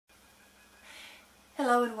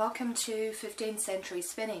Hello and welcome to 15th Century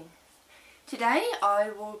Spinning. Today I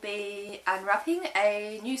will be unwrapping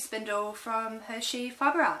a new spindle from Hershey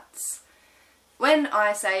Fibre. When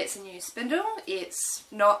I say it's a new spindle, it's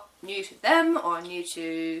not new to them or new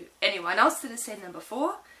to anyone else that has seen them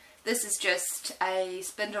before. This is just a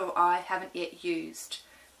spindle I haven't yet used.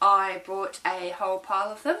 I bought a whole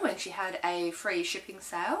pile of them when she had a free shipping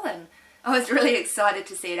sale, and I was really excited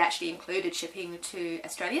to see it actually included shipping to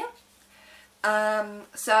Australia.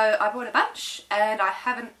 So I bought a bunch and I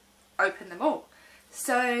haven't opened them all.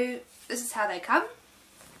 So this is how they come,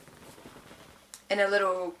 in a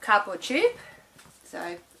little cardboard tube.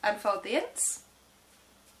 So unfold the ends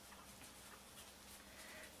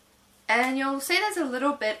and you'll see there's a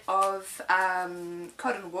little bit of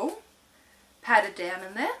cotton wool padded down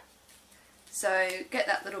in there. So get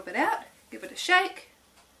that little bit out, give it a shake,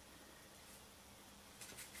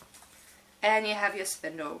 and you have your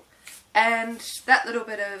spindle. And that little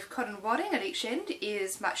bit of cotton wadding at each end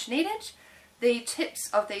is much needed. The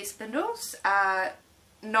tips of these spindles are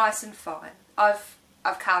nice and fine. I've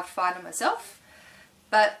carved finer myself,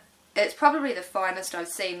 but it's probably the finest I've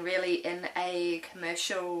seen really in a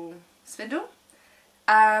commercial spindle.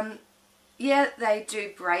 Yeah, they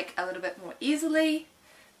do break a little bit more easily,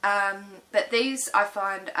 but these I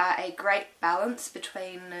find are a great balance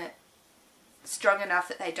between strong enough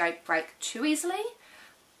that they don't break too easily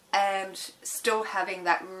and still having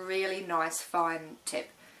that really nice fine tip.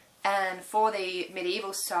 And for the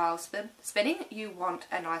medieval style spinning, you want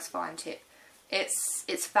a nice fine tip.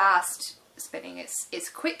 It's fast spinning, it's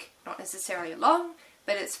quick, not necessarily long,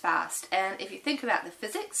 but it's fast. And if you think about the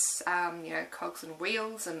physics, you know, cogs and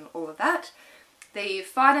wheels and all of that, the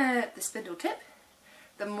finer the spindle tip,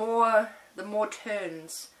 the more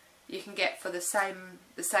turns you can get for the same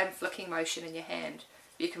flicking motion in your hand.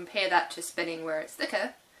 If you compare that to spinning where it's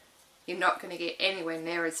thicker, you're not going to get anywhere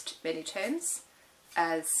near as many turns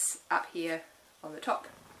as up here on the top.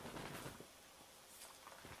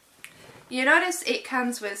 You notice it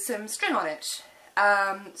comes with some string on it.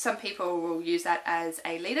 Some people will use that as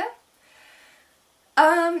a leader.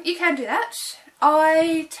 You can do that.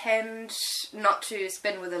 I tend not to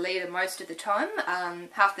spin with a leader most of the time.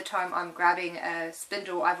 Half the time I'm grabbing a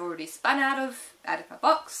spindle I've already spun out of my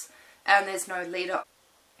box, and there's no leader.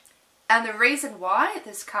 And the reason why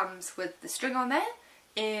this comes with the string on there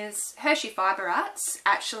is Hershey Fibre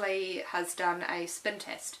actually has done a spin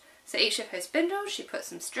test. So each of her spindles, she puts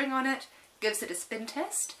some string on it, gives it a spin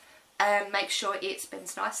test, and makes sure it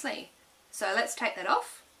spins nicely. So let's take that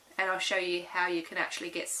off and I'll show you how you can actually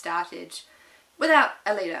get started without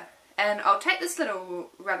a leader. And I'll take this little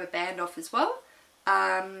rubber band off as well.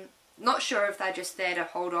 Not sure if they're just there to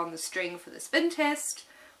hold on the string for the spin test,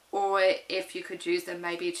 or if you could use them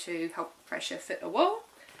maybe to help pressure fit a wool.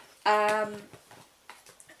 But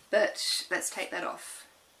let's take that off.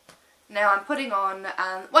 Now I'm putting on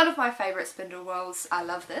one of my favourite spindle wools. I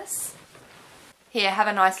love this. Here, have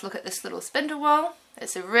a nice look at this little spindle wool.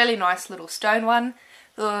 It's a really nice little stone one.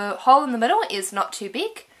 The hole in the middle is not too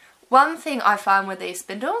big. One thing I find with these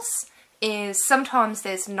spindles is sometimes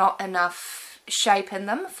there's not enough shape in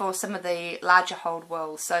them for some of the larger holed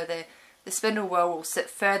wools. So the spindle wool will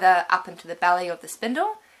sit further up into the belly of the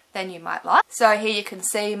spindle than you might like. So here you can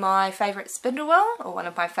see my favourite spindle wool, or one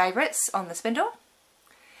of my favourites on the spindle.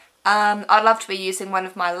 I'd love to be using one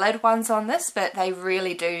of my lead ones on this, but they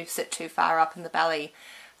really do sit too far up in the belly.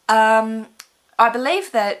 I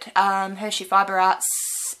believe that Hershey Fibre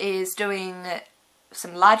is doing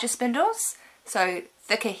some larger spindles, so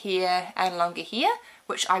thicker here and longer here,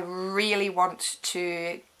 which I really want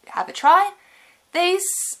to have a try. These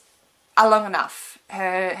are long enough,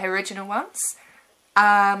 her original ones.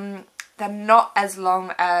 They're not as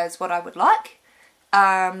long as what I would like.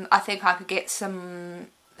 I think I could get some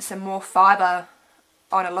more fibre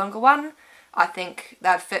on a longer one. I think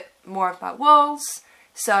that'd fit more of my wools.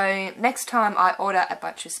 So next time I order a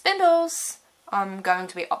bunch of spindles, I'm going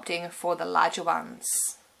to be opting for the larger ones.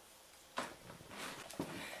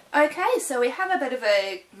 Okay, so we have a bit of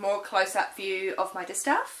a more close-up view of my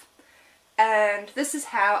distaff. And this is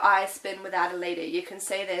how I spin without a leader. You can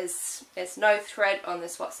see there's no thread on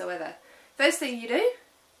this whatsoever. First thing you do,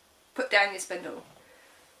 put down your spindle.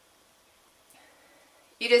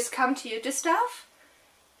 You just come to your distaff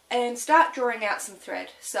and start drawing out some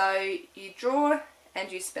thread. So you draw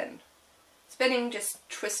and you spin. Spinning, just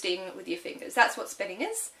twisting with your fingers. That's what spinning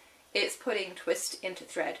is. It's putting twist into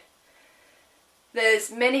thread.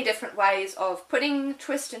 There's many different ways of putting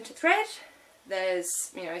twist into thread.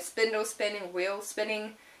 There's, you know, spindle spinning, wheel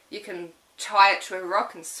spinning. You can tie it to a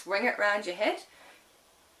rock and swing it round your head.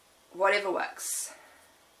 Whatever works.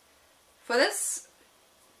 For this,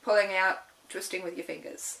 pulling out, twisting with your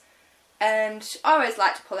fingers. And I always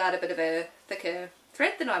like to pull out a bit of a thicker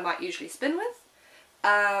thread than I might usually spin with.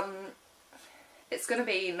 It's going to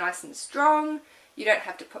be nice and strong. You don't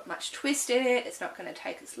have to put much twist in it. It's not going to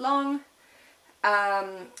take as long.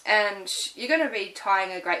 And you're going to be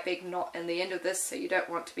tying a great big knot in the end of this, so you don't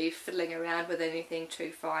want to be fiddling around with anything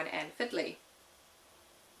too fine and fiddly.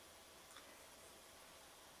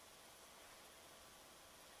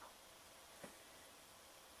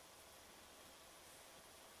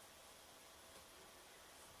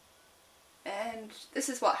 And this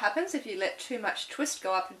is what happens if you let too much twist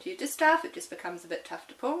go up into your distaff. It just becomes a bit tough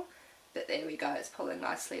to pull. But there we go, it's pulling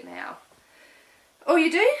nicely now. All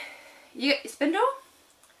you do, you get your spindle,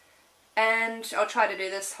 and I'll try to do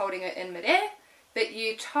this holding it in midair, but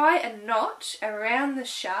you tie a knot around the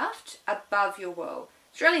shaft above your whirl.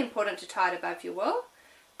 It's really important to tie it above your whirl.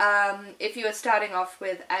 If you are starting off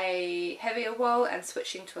with a heavier whirl and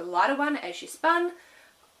switching to a lighter one as you spun,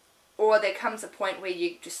 or there comes a point where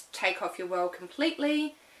you just take off your whirl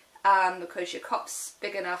completely because your cop's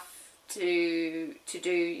big enough to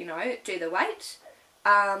do the weight.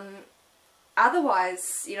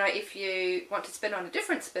 Otherwise, if you want to spin on a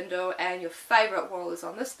different spindle and your favourite whirl is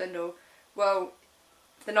on this spindle, well,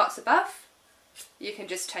 if the knot's above, you can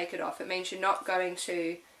just take it off. It means you're not going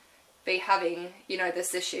to be having,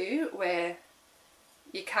 this issue where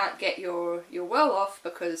you can't get your whirl off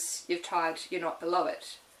because you've tied your knot below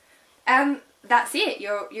it. And that's it.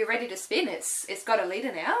 You're ready to spin. It's got a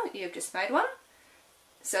leader now. You've just made one.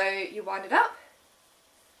 So you wind it up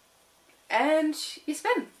and you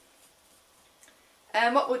spin.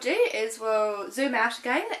 And what we'll do is we'll zoom out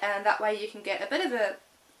again, and that way you can get a bit of a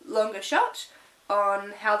longer shot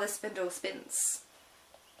on how the spindle spins.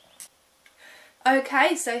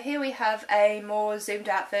 Okay, so here we have a more zoomed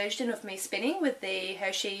out version of me spinning with the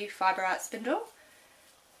Hershey Fibre spindle.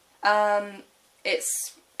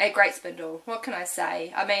 It's a great spindle, what can I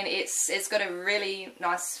say? I mean, it's got a really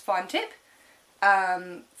nice fine tip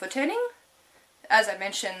for turning. As I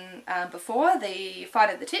mentioned before, the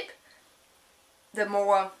finer the tip, the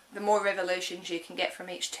more revolutions you can get from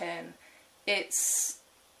each turn. It's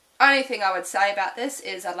only thing I would say about this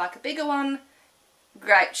is I'd like a bigger one.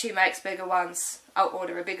 Great, she makes bigger ones. I'll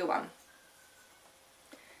order a bigger one.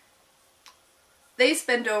 These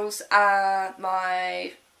spindles are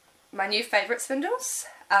my new favourite spindles,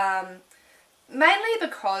 mainly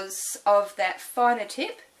because of that finer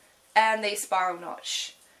tip and the spiral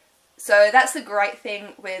notch. So that's the great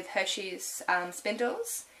thing with Hershey's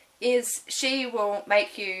spindles, is she will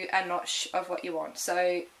make you a notch of what you want.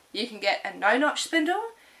 So you can get a no notch spindle,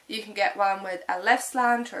 you can get one with a left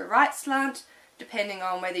slant or a right slant, depending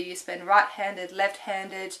on whether you spin right-handed,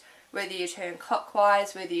 left-handed, whether you turn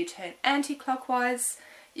clockwise, whether you turn anti-clockwise.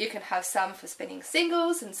 You can have some for spinning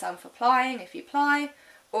singles and some for plying if you ply,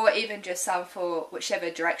 or even just some for whichever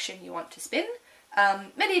direction you want to spin.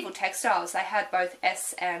 Medieval textiles, they had both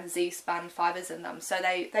S and Z spun fibres in them, so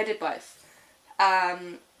they did both.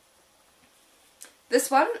 This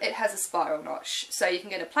one, it has a spiral notch, so you can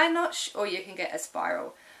get a plain notch or you can get a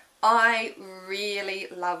spiral. I really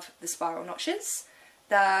love the spiral notches.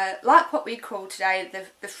 They're like what we call today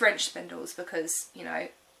the French spindles, because,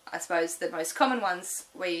 I suppose the most common ones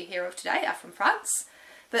we hear of today are from France,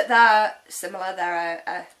 but they're similar. They're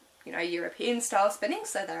a European style spinning,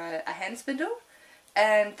 so they're a hand spindle,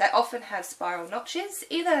 and they often have spiral notches,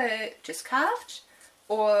 either just carved,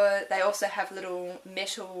 or they also have little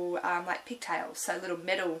metal like pigtails, so little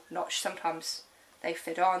metal notch. Sometimes they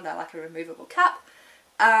fit on, they're like a removable cap,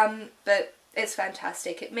 but it's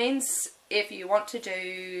fantastic. It means if you want to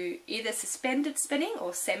do either suspended spinning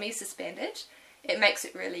or semi-suspended, it makes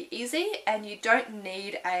it really easy, and you don't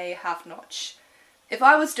need a half notch. If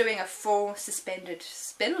I was doing a full suspended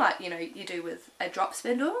spin, like you do with a drop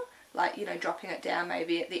spindle, like dropping it down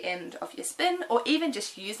maybe at the end of your spin, or even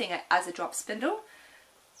just using it as a drop spindle,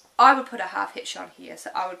 I would put a half hitch on here.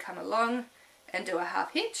 So I would come along and do a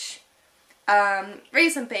half hitch.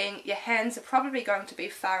 Reason being, your hands are probably going to be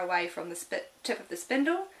far away from the tip of the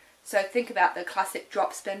spindle. So think about the classic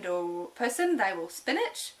drop spindle person. They will spin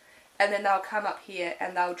it, and then they'll come up here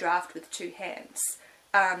and they'll draft with two hands.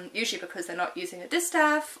 Usually because they're not using a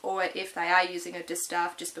distaff, or if they are using a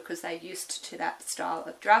distaff, just because they're used to that style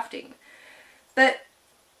of drafting. But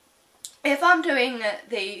if I'm doing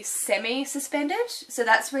the semi-suspended, so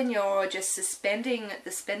that's when you're just suspending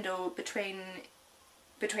the spindle between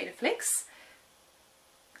flicks,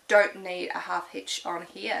 don't need a half hitch on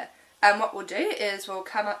here. And what we'll do is we'll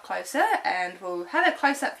come up closer and we'll have a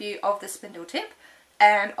close-up view of the spindle tip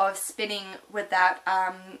and of spinning with that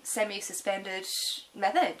semi-suspended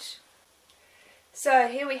method. So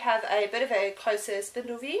here we have a bit of a closer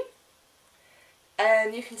spindle view,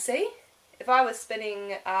 and you can see if I was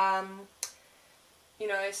spinning, you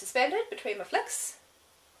know, suspended between my flicks,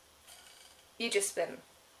 you just spin.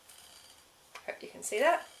 Hope you can see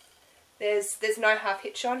that. There's no half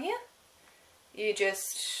hitch on here. You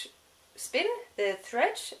just spin. The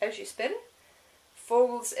thread, as you spin,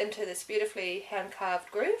 falls into this beautifully hand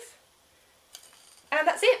carved groove, and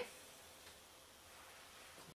that's it.